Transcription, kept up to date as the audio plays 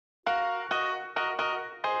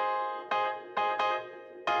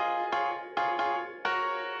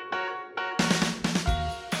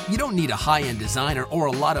You don't need a high-end designer or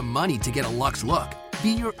a lot of money to get a luxe look. Be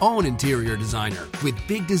your own interior designer with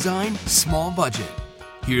big design, small budget.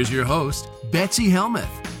 Here's your host, Betsy Helmuth.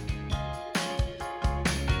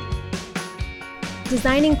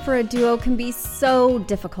 Designing for a duo can be so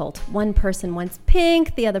difficult. One person wants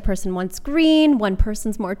pink, the other person wants green, one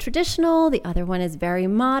person's more traditional, the other one is very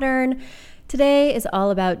modern. Today is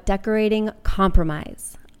all about decorating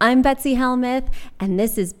compromise. I'm Betsy Helmuth, and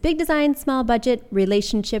this is Big Design, Small Budget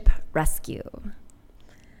Relationship Rescue.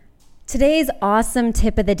 Today's awesome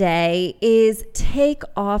tip of the day is take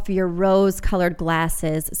off your rose-colored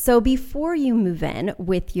glasses. So before you move in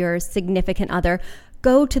with your significant other,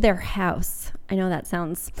 go to their house. I know that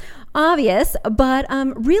sounds obvious, but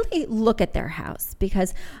really look at their house,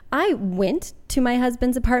 because I went to my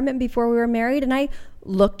husband's apartment before we were married and I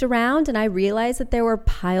looked around and I realized that there were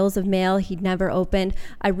piles of mail he'd never opened.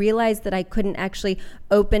 I realized that I couldn't actually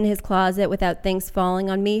open his closet without things falling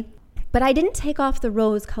on me. But I didn't take off the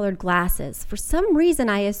rose-colored glasses. For some reason,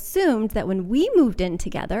 I assumed that when we moved in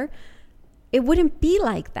together, it wouldn't be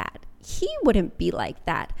like that. He wouldn't be like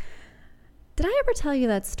that. Did I ever tell you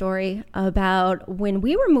that story about when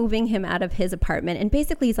we were moving him out of his apartment? And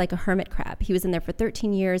basically, he's like a hermit crab. He was in there for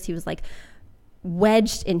 13 years. He was like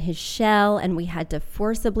wedged in his shell, and we had to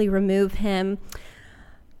forcibly remove him.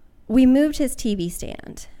 We moved his TV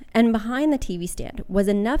stand, and behind the TV stand was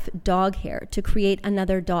enough dog hair to create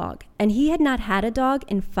another dog. And he had not had a dog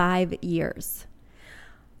in 5 years.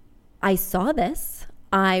 I saw this.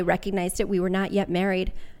 I recognized it. We were not yet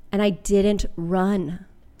married, and I didn't run.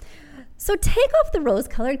 So take off the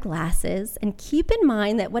rose-colored glasses and keep in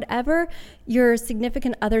mind that whatever your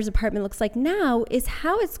significant other's apartment looks like now is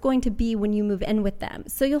how it's going to be when you move in with them.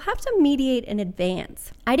 So you'll have to mediate in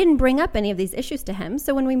advance. I didn't bring up any of these issues to him.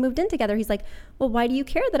 So when we moved in together, he's like, well, why do you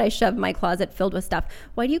care that I shove my closet filled with stuff?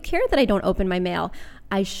 Why do you care that I don't open my mail?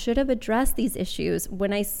 I should have addressed these issues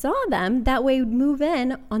when I saw them. That way we'd move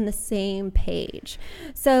in on the same page.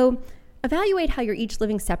 So evaluate how you're each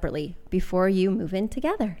living separately before you move in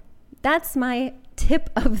together. That's my tip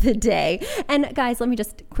of the day. And guys, let me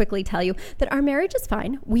just quickly tell you that our marriage is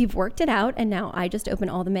fine. We've worked it out, and now I just open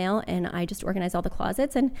all the mail and I just organize all the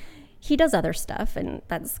closets, and he does other stuff, and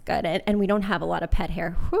that's good. And we don't have a lot of pet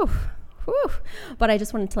hair. Whew. But I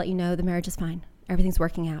just wanted to let you know the marriage is fine. Everything's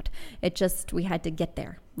working out. It just, we had to get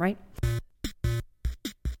there, right?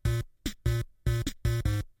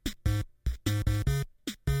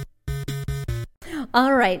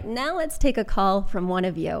 All right, now let's take a call from one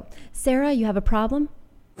of you. Sarah, you have a problem?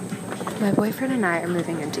 My boyfriend and I are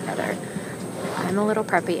moving in together. I'm a little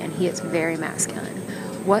preppy and he is very masculine.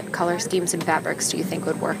 What color schemes and fabrics do you think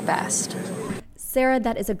would work best? Sarah,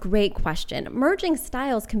 that is a great question. Merging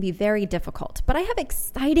styles can be very difficult, but I have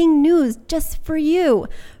exciting news just for you.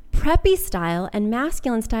 Preppy style and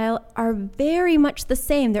masculine style are very much the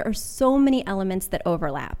same. There are so many elements that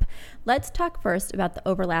overlap. Let's talk first about the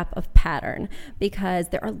overlap of pattern, because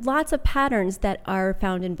there are lots of patterns that are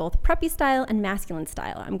found in both preppy style and masculine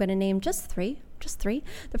style. I'm going to name just three.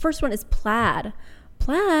 The first one is plaid.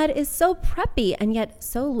 Plaid is so preppy and yet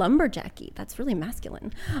so lumberjacky. That's really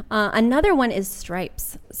masculine. Another one is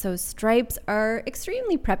stripes. So stripes are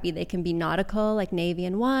extremely preppy. They can be nautical, like navy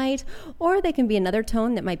and white, or they can be another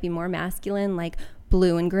tone that might be more masculine, like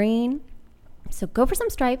blue and green. So go for some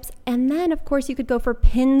stripes. And then, of course, you could go for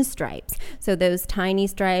pinstripes. So those tiny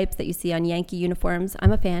stripes that you see on Yankee uniforms.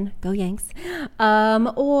 I'm a fan. Go Yanks.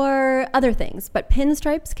 Or other things. But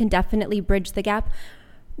pinstripes can definitely bridge the gap.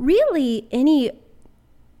 Really, any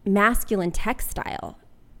masculine textile,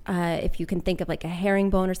 if you can think of like a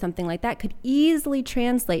herringbone or something like that, could easily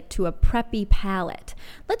translate to a preppy palette.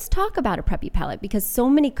 Let's talk about a preppy palette, because so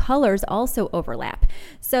many colors also overlap.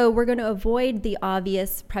 So we're going to avoid the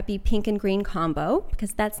obvious preppy pink and green combo,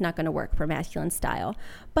 because that's not going to work for masculine style.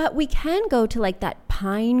 But we can go to like that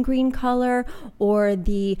pine green color or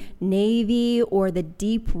the navy or the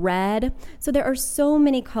deep red. So there are so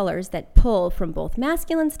many colors that pull from both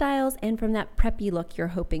masculine styles and from that preppy look you're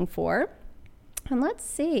hoping for. And let's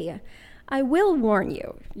see, I will warn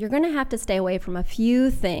you, you're going to have to stay away from a few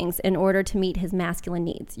things in order to meet his masculine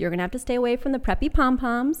needs. You're going to have to stay away from the preppy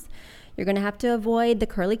pom-poms. You're going to have to avoid the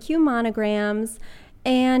curly Q monograms.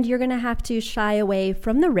 And you're going to have to shy away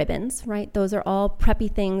from the ribbons, right? Those are all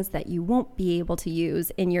preppy things that you won't be able to use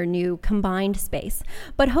in your new combined space.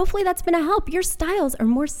 But hopefully that's been a help. Your styles are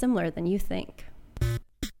more similar than you think.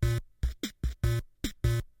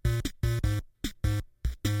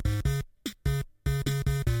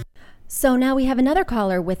 So now we have another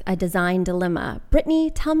caller with a design dilemma.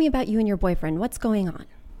 Brittany, tell me about you and your boyfriend. What's going on?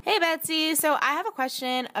 Hey, Betsy. So I have a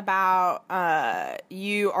question about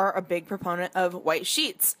you are a big proponent of white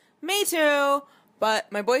sheets. Me too.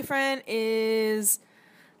 But my boyfriend is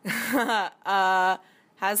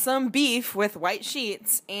has some beef with white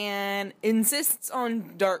sheets and insists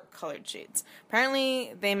on dark colored sheets.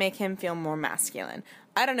 Apparently, they make him feel more masculine.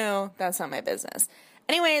 I don't know. That's not my business.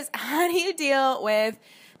 Anyways, how do you deal with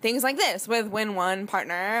things like this? With when one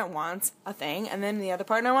partner wants a thing and then the other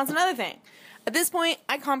partner wants another thing. At this point,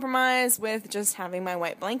 I compromise with just having my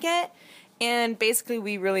white blanket. And basically,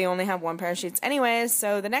 we really only have one pair of sheets anyways.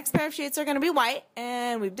 So the next pair of sheets are going to be white.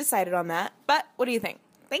 And we've decided on that. But what do you think?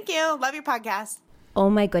 Thank you. Love your podcast. Oh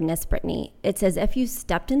my goodness, Brittany. It's as if you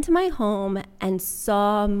stepped into my home and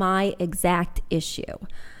saw my exact issue.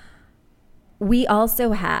 We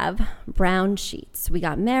also have brown sheets. We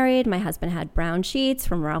got married. My husband had brown sheets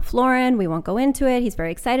from Ralph Lauren. We won't go into it. He's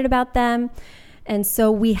very excited about them. And so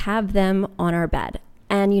we have them on our bed.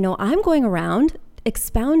 And, I'm going around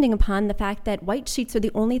expounding upon the fact that white sheets are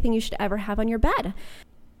the only thing you should ever have on your bed.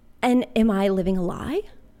 And am I living a lie?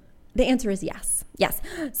 The answer is yes. Yes.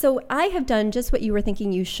 So I have done just what you were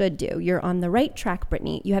thinking you should do. You're on the right track,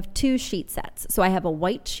 Brittany. You have 2 sheet sets. So I have a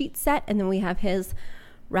white sheet set, and then we have his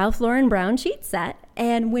Ralph Lauren brown sheet set.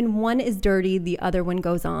 And when one is dirty, the other one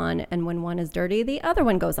goes on. And when one is dirty, the other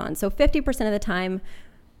one goes on. So 50% of the time,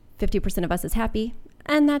 50% of us is happy.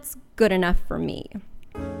 And that's good enough for me.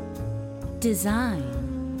 Design.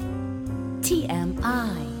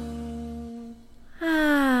 TMI.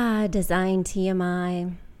 Design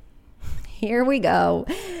TMI. Here we go.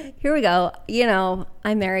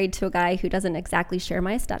 I'm married to a guy who doesn't exactly share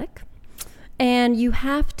my aesthetic. And you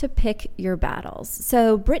have to pick your battles.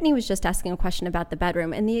 So Brittany was just asking a question about the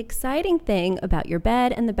bedroom. And the exciting thing about your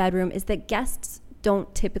bed and the bedroom is that guests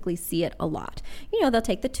don't typically see it a lot. They'll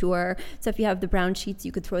take the tour. So if you have the brown sheets,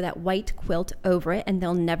 you could throw that white quilt over it and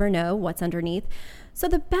they'll never know what's underneath. So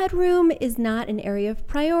the bedroom is not an area of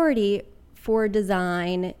priority for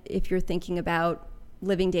design if you're thinking about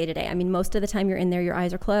living day to day. I mean, most of the time you're in there, your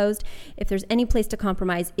eyes are closed. If there's any place to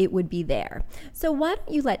compromise, it would be there. So why don't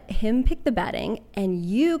you let him pick the bedding and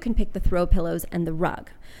you can pick the throw pillows and the rug.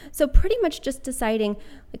 So pretty much just deciding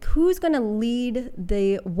who's going to lead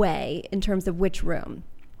the way in terms of which room.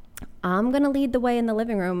 I'm going to lead the way in the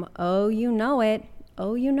living room. Oh, you know it.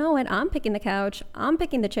 I'm picking the couch. I'm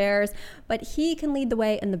picking the chairs. But he can lead the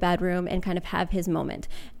way in the bedroom and kind of have his moment.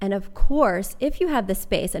 And of course, if you have the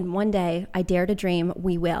space, and one day I dare to dream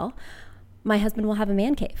we will, my husband will have a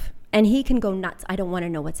man cave. And he can go nuts. I don't want to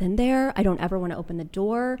know what's in there. I don't ever want to open the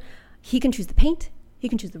door. He can choose the paint. He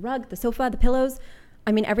can choose the rug, the sofa, the pillows.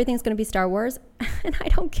 I mean, everything's going to be Star Wars. And I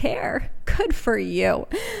don't care. Good for you.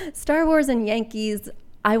 Star Wars and Yankees,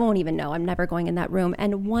 I won't even know. I'm never going in that room.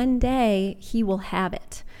 And one day he will have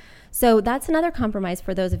it. So that's another compromise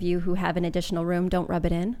for those of you who have an additional room. Don't rub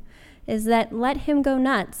it in. Is that let him go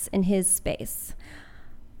nuts in his space.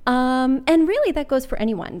 And really that goes for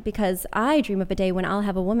anyone because I dream of a day when I'll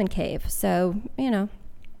have a woman cave. So,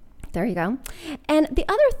 there you go. And the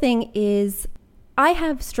other thing is I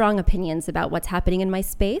have strong opinions about what's happening in my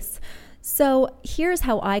space. So here's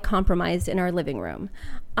how I compromised in our living room.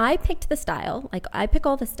 I picked the style, I pick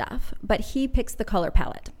all the stuff, but he picks the color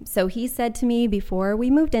palette. So he said to me before we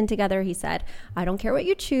moved in together, he said, I don't care what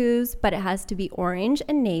you choose, but it has to be orange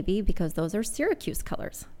and navy because those are Syracuse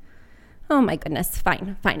colors. Oh my goodness,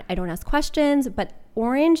 fine. I don't ask questions, but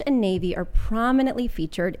orange and navy are prominently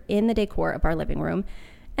featured in the decor of our living room,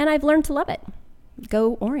 and I've learned to love it.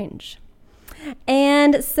 Go orange.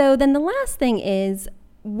 And so then the last thing is,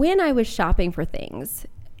 when I was shopping for things,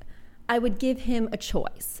 I would give him a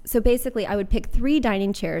choice. So basically, I would pick 3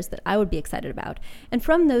 dining chairs that I would be excited about. And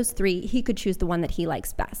from those 3, he could choose the one that he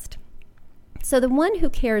likes best. So the one who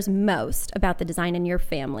cares most about the design in your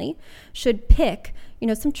family should pick,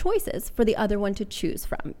 some choices for the other one to choose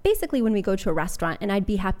from. Basically, when we go to a restaurant and I'd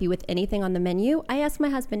be happy with anything on the menu, I ask my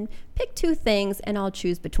husband, pick 2 things and I'll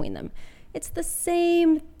choose between them. It's the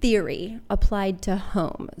same theory applied to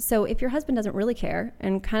home. So if your husband doesn't really care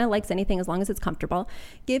and kind of likes anything as long as it's comfortable,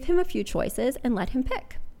 give him a few choices and let him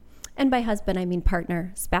pick. And by husband, I mean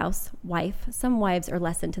partner, spouse, wife. Some wives are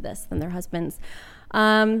less into this than their husbands.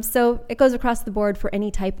 So it goes across the board for any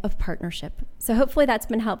type of partnership. So hopefully that's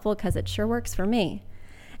been helpful because it sure works for me.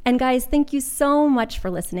 And guys, thank you so much for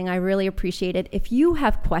listening. I really appreciate it. If you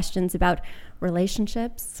have questions about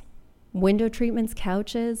relationships, window treatments,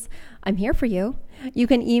 couches, I'm here for you. You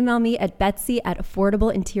can email me at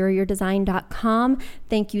betsy@affordableinteriordesign.com.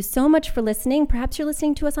 Thank you so much for listening. Perhaps you're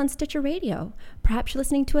listening to us on Stitcher Radio. Perhaps you're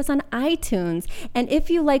listening to us on iTunes. And if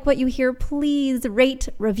you like what you hear, please rate,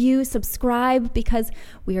 review, subscribe, because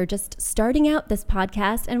we are just starting out this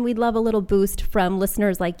podcast and we'd love a little boost from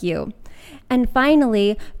listeners like you. And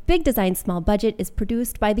finally, Big Design Small Budget is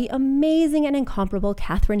produced by the amazing and incomparable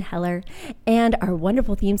Catherine Heller. And our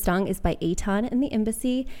wonderful theme song is by Aton and the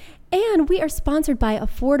Embassy. And we are sponsored by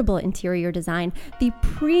Affordable Interior Design, the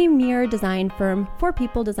premier design firm for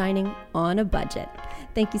people designing on a budget.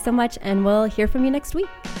 Thank you so much, and we'll hear from you next week.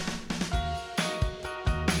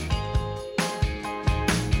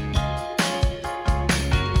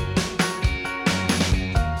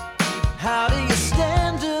 How do you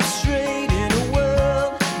stand up straight in a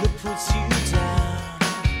world that puts you down?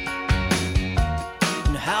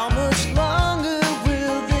 And how much longer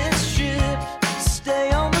will this ship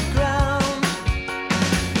stay on the ground?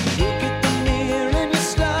 Look at the mirror and you're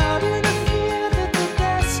starting to fear that the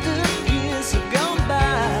best of years have gone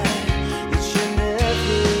by, that you're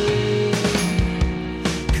never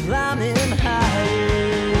climbing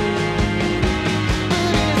higher.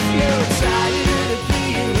 But if you're tired of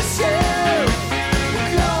being yourself,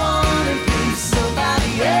 go on and be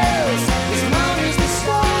somebody else. As long as the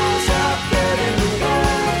stars are there and the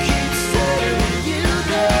world keeps turning, you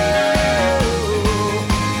know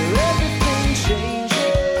everything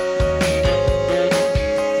changes.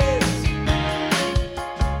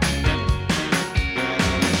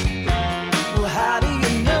 Well, how do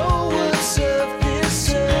you know what's of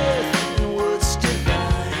this earth and what's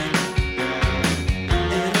divine?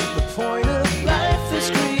 And if the point of life is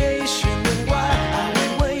creation, then why are we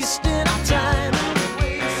wasting our time?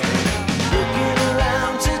 Looking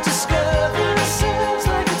around to discover ourselves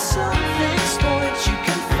like it's some fixed point you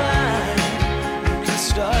can find. You can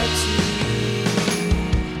start to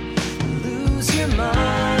lose your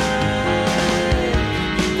mind.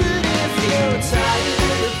 But if you're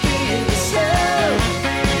tired of being yourself,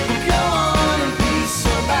 go on and be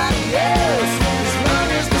somebody else. As long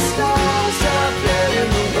as the stars are there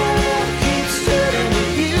and the world keeps turning,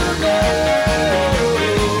 you know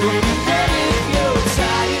that if you're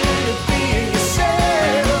tired of being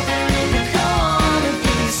yourself, go on and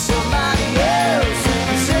be somebody else.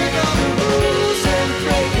 Take all the rules and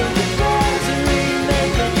break them, the plans and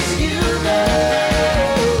remake them, 'cause you know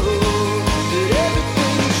that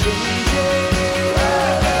everything changes.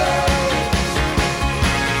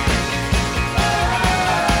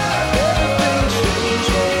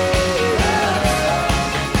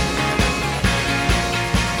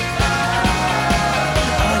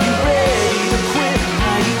 Are you ready to quit?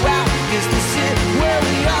 Are you out? Is this it? Where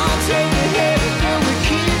we all take a hit, but we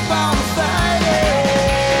keep on fighting?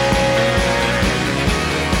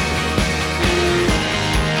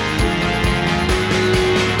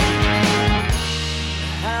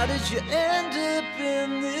 How did you end up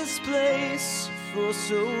in this place for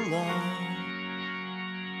so long?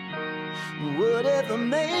 Whatever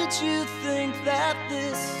made you think that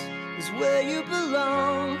this is where you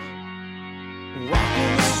belong?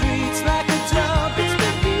 Walking the streets like a dog.